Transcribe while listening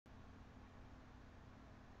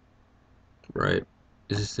Right.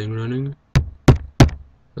 Is this thing running?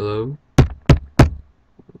 Hello?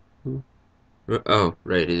 Oh,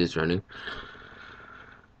 right, it is running.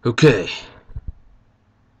 Okay.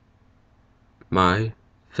 My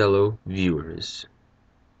fellow viewers,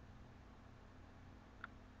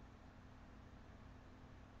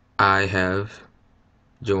 I have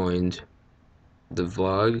joined the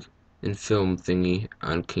vlog and film thingy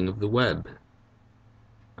on King of the Web.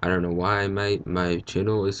 I don't know why my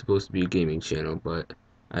channel is supposed to be a gaming channel, but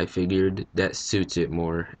I figured that suits it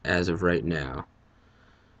more as of right now.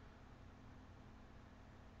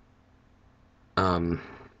 Um,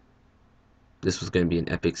 this was going to be an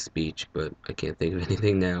epic speech, but I can't think of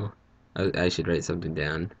anything now. I should write something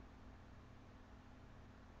down.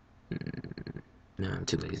 No, I'm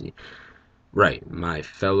too lazy. Right, my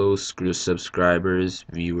fellow screw subscribers,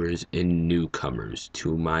 viewers, and newcomers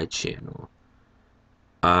to my channel.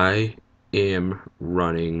 I am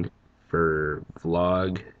running for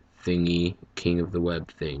vlog thingy King of the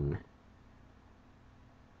Web thing.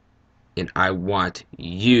 And I want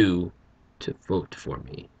you to vote for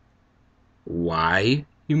me. Why,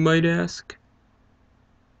 you might ask?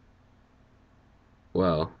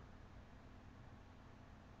 Well,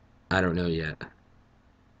 I don't know yet.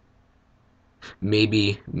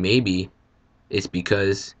 Maybe it's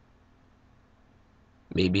because,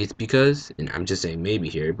 and I'm just saying maybe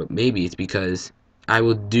here, but maybe it's because I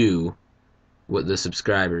will do what the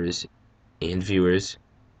subscribers and viewers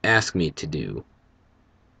ask me to do.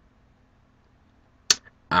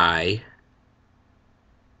 I,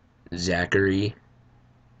 Zachary,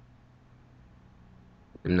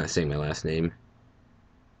 I'm not saying my last name.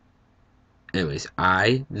 Anyways,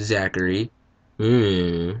 I, Zachary,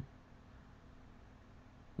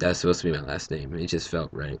 that's supposed to be my last name. It just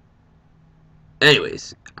felt right.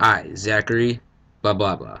 Anyways, I, Zachary, blah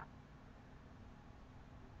blah blah,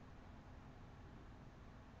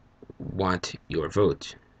 want your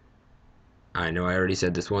vote. I know I already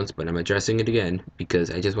said this once, but I'm addressing it again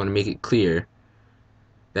because I just want to make it clear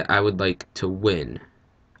that I would like to win.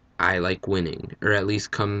 I like winning, or at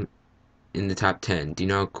least come in the top 10. Do you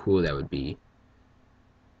know how cool that would be?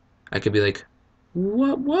 I could be like,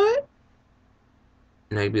 what?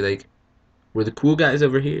 And I'd be like, we're the cool guys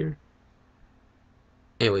over here.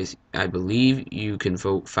 Anyways, I believe you can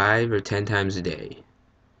vote 5 or 10 times a day.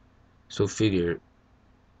 So figure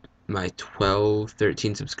my 12,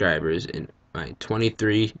 13 subscribers and my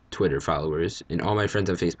 23 Twitter followers and all my friends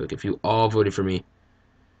on Facebook, if you all voted for me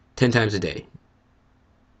 10 times a day.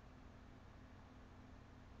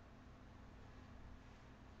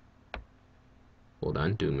 Hold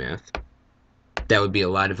on, doing math. That would be a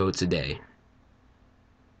lot of votes a day.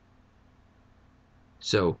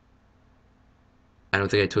 So, I don't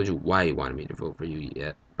think I told you why you wanted me to vote for you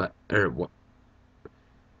yet, but, or what,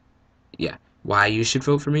 yeah, why you should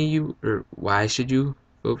vote for me, or why should you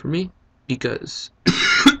vote for me? Because,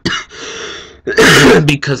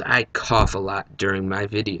 because I cough a lot during my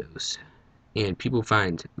videos, and people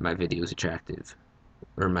find my videos attractive,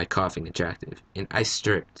 or my coughing attractive, and I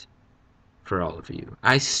stripped for all of you.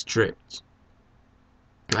 I stripped.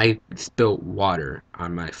 I spilt water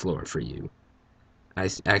on my floor for you. I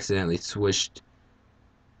accidentally swished,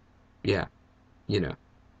 yeah, you know,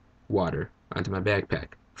 water onto my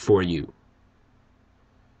backpack for you.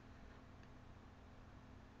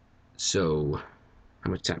 So, how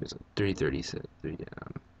much time is it? 3:37.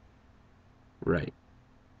 Right.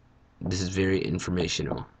 This is very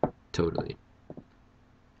informational. Totally.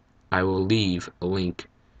 I will leave a link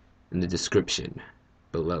in the description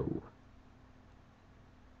below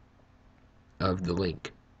of the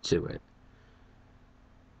link to it.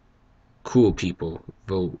 Cool people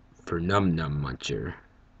vote for Num Num Muncher.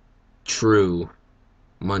 True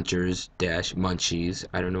Munchers dash Munchies.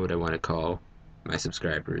 I don't know what I want to call my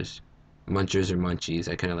subscribers. Munchers or Munchies.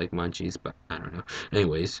 I kind of like Munchies, but I don't know.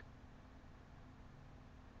 Anyways,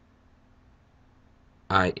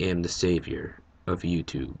 I am the savior of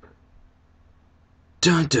YouTube.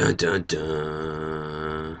 Dun dun dun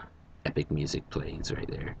dun. Epic music plays right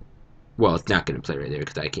there. Well, it's not going to play right there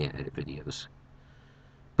because I can't edit videos.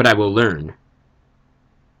 But I will learn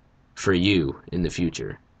for you in the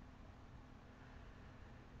future.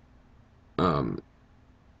 Um,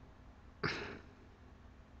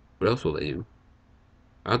 what else will I do?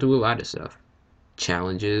 I'll do a lot of stuff.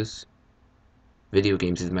 Challenges. Video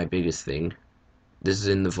games is my biggest thing. This is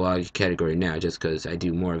in the vlog category now just because I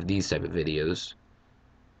do more of these type of videos.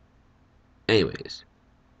 Anyways,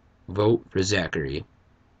 vote for Zachary.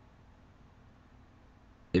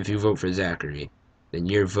 If you vote for Zachary, then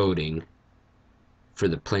you're voting for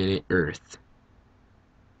the planet Earth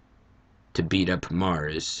to beat up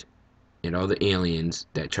Mars and all the aliens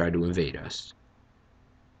that tried to invade us.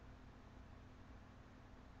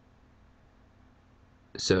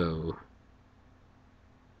 So,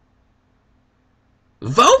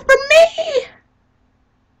 vote for me!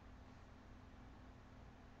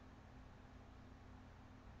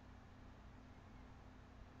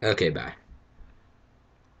 Okay, bye.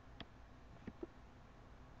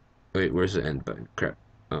 Wait, where's the end button? Crap.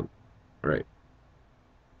 Right.